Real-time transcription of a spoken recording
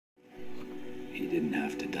He didn't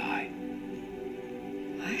have to die.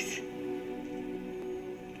 What?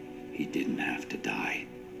 He didn't have to die.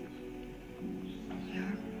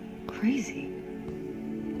 You're crazy.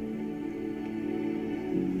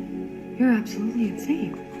 You're absolutely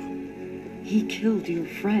insane. He killed your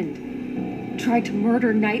friend. Tried to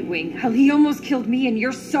murder Nightwing. Hell, he almost killed me, and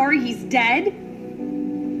you're sorry he's dead?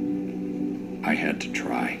 I had to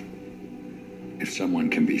try. If someone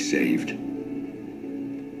can be saved,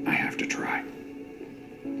 I have to try.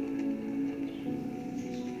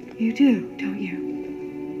 You do, don't you?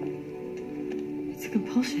 It's a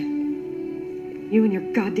compulsion. You and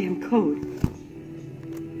your goddamn code.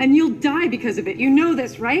 And you'll die because of it. You know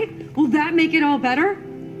this, right? Will that make it all better?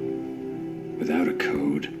 Without a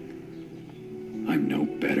code, I'm no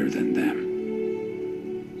better than them.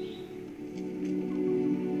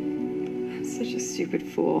 I'm such a stupid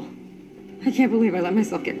fool. I can't believe I let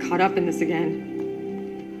myself get caught up in this again.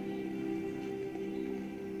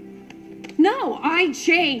 No, I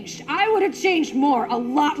changed. I would have changed more, a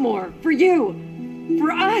lot more. For you.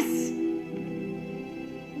 For us.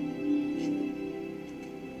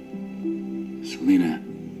 Selina,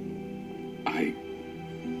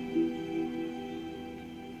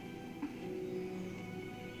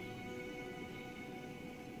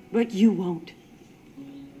 But you won't.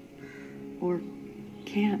 Or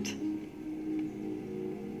can't.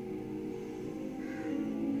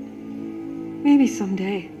 Maybe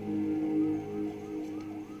someday.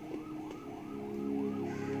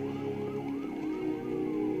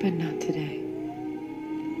 But not today.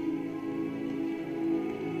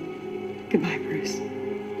 Goodbye, Bruce.